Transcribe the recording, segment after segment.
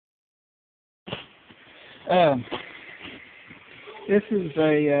Um, this is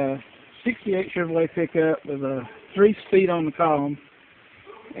a 68 Chevrolet pickup with a 3-speed on the column,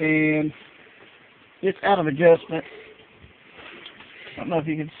 and it's out of adjustment. I don't know if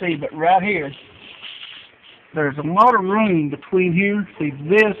you can see, but right here, there's a lot of room between here. See,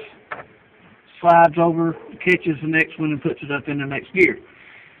 this slides over, catches the next one, and puts it up in the next gear.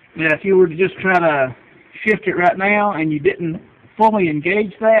 Now, if you were to just try to shift it right now and you didn't fully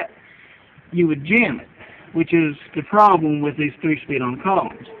engage that, you would jam it, which is the problem with these 3-speed on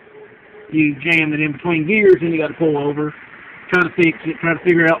columns. You jam it in between gears, and you got to pull over, try to fix it, try to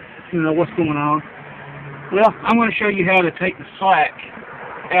figure out, what's going on. Well, I'm going to show you how to take the slack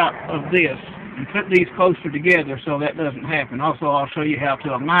out of this and put these closer together so that doesn't happen. Also, I'll show you how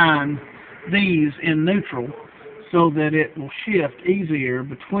to align these in neutral so that it will shift easier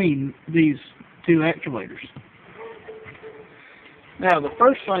between these two actuators. Now, the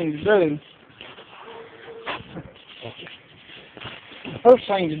first thing to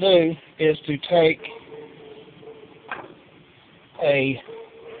do is to take a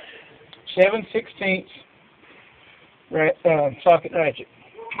 7/16 socket ratchet,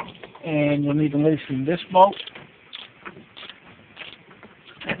 and you'll need to loosen this bolt.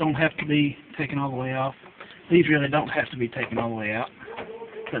 That don't have to be taken all the way off. These really don't have to be taken all the way out.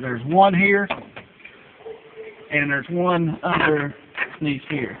 But there's one here, and there's one underneath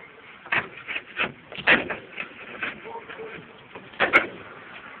here.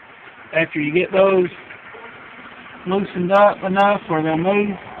 After you get those loosened up enough where they'll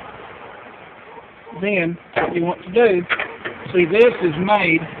move, then what you want to do, see, this is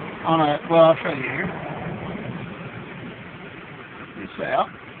made on a, well, I'll show you here. This out.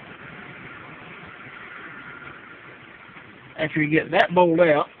 After you get that bolt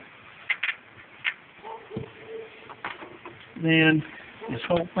out, then this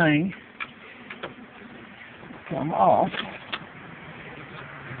whole thing will come off.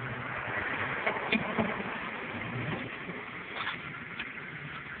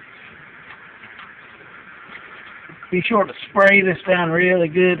 Be sure to spray this down really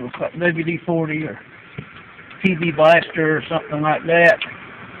good with like WD-40 or PB Blaster or something like that.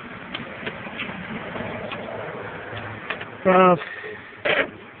 Because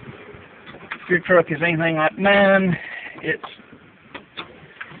if your truck is anything like mine, it's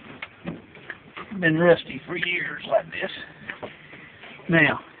been rusty for years like this.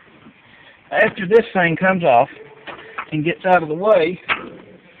 Now, after this thing comes off and gets out of the way,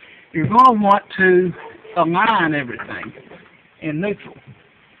 you're going to want to align everything in neutral.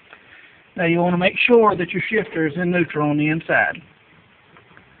 Now, you want to make sure that your shifter is in neutral on the inside.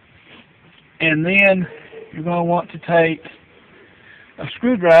 And then you're going to want to take a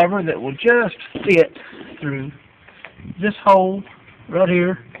screwdriver that will just fit through this hole right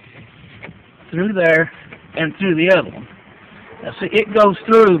here, through there, and through the other one. Now see, it goes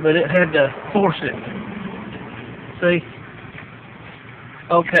through, but it had to force it. See?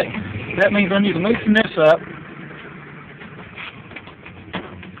 Okay. That means I need to loosen this up,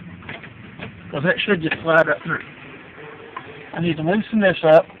 because that should just slide right through. I need to loosen this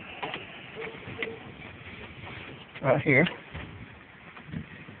up right here.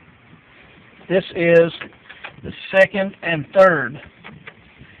 This is the second and third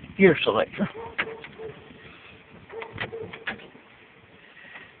gear selector.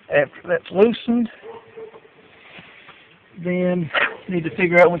 After that's loosened, then you need to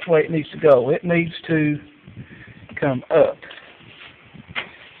figure out which way it needs to go. It needs to come up.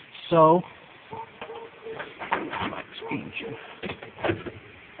 So,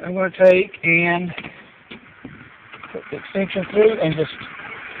 I'm going to take and put the extension through and just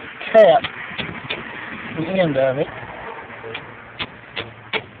tap the end of it.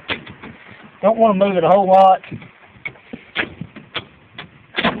 Don't want to move it a whole lot,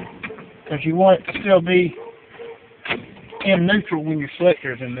 because you want it to still be in neutral when your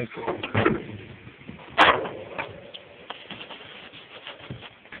selector is in neutral.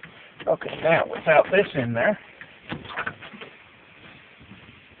 Okay, now without this in there,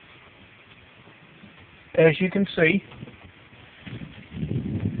 as you can see,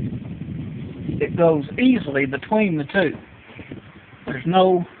 it goes easily between the two. There's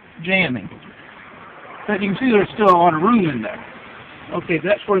no jamming. But you can see there's still a lot of room in there. Okay,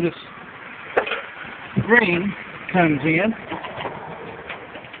 that's where this ring comes in.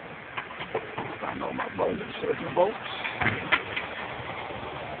 I know my bolts, there's my bolts.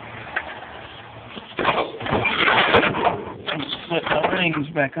 Put my rings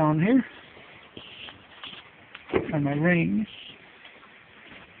back on here. And my rings.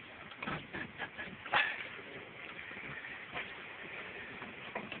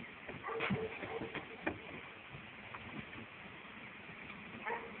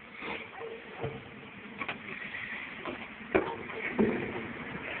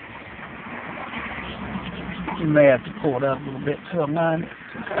 may have to pull it out a little bit to align it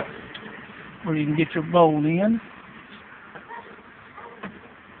where you can get your bolt in.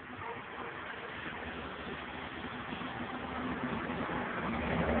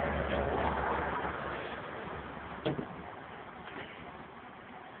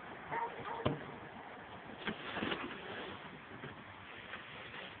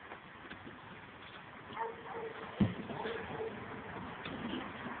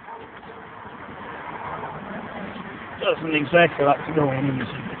 Doesn't exactly like to go in easy,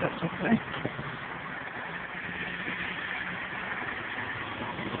 but that's okay.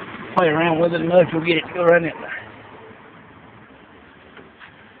 Play around with it enough, you'll get it to go right in there.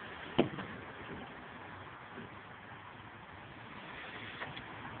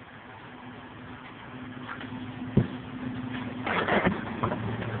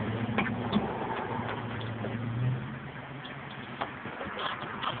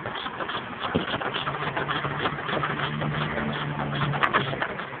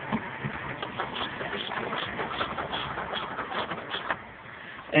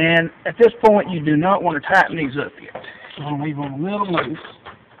 And at this point, you do not want to tighten these up yet. You want to leave them a little loose.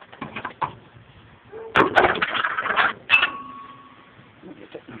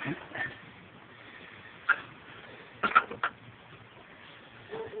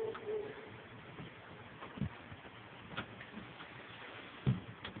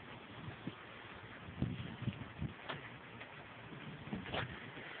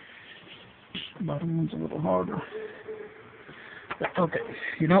 Bottom one's a little harder. Okay,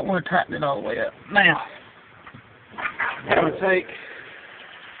 you don't want to tighten it all the way up. Now, I'm going to take,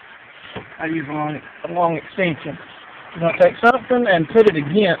 I use a long extension. You're going to take something and put it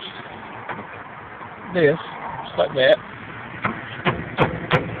against this, just like that.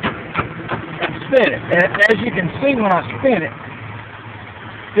 And spin it. And as you can see when I spin it,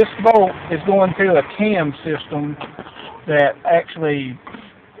 this bolt is going through a cam system that actually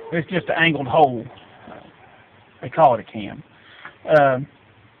is just an angled hole. They call it a cam.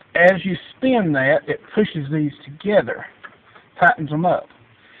 As you spin that, it pushes these together, tightens them up.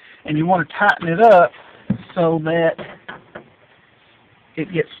 And you want to tighten it up so that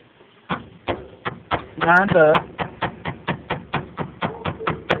it gets lined up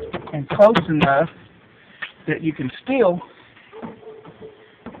and close enough that you can still,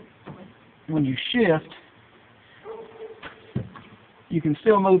 when you shift, you can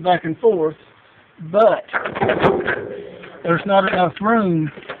still move back and forth, but there's not enough room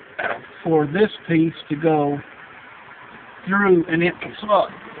for this piece to go through an empty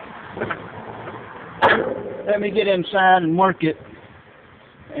slot. Let me get inside and work it,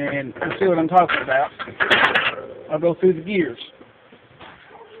 and you'll see what I'm talking about. I'll go through the gears.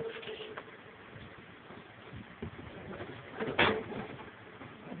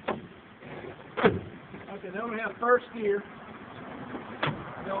 Okay, then we have first gear.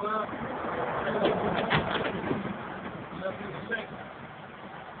 Go up.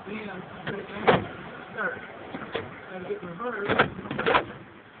 Then put it down, third. And get reversed,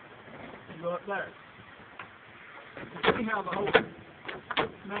 and go up there. See how the whole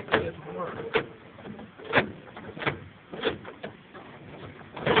mechanism works.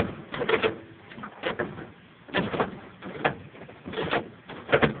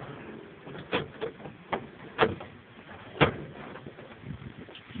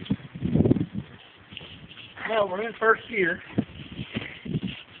 Now we're in first gear.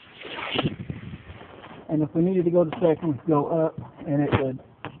 And if we needed to go to second, we could go up, and it would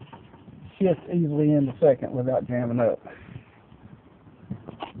shift easily into second without jamming up.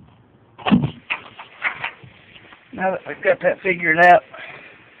 Now that we've got that figured out,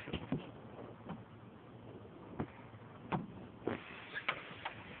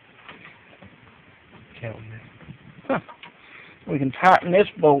 we can tighten this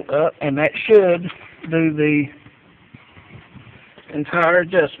bolt up, and that should do the entire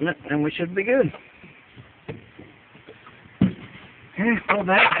adjustment, and we should be good. Well,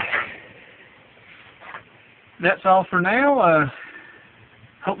 that's all for now.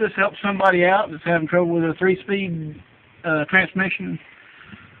 Hope this helps somebody out that's having trouble with a 3-speed transmission.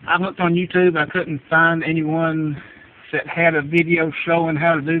 I looked on YouTube. I couldn't find anyone that had a video showing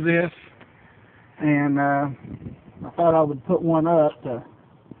how to do this, and I thought I would put one up to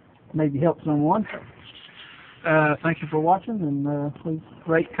maybe help someone. Thank you for watching, and please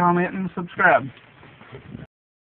rate, comment, and subscribe.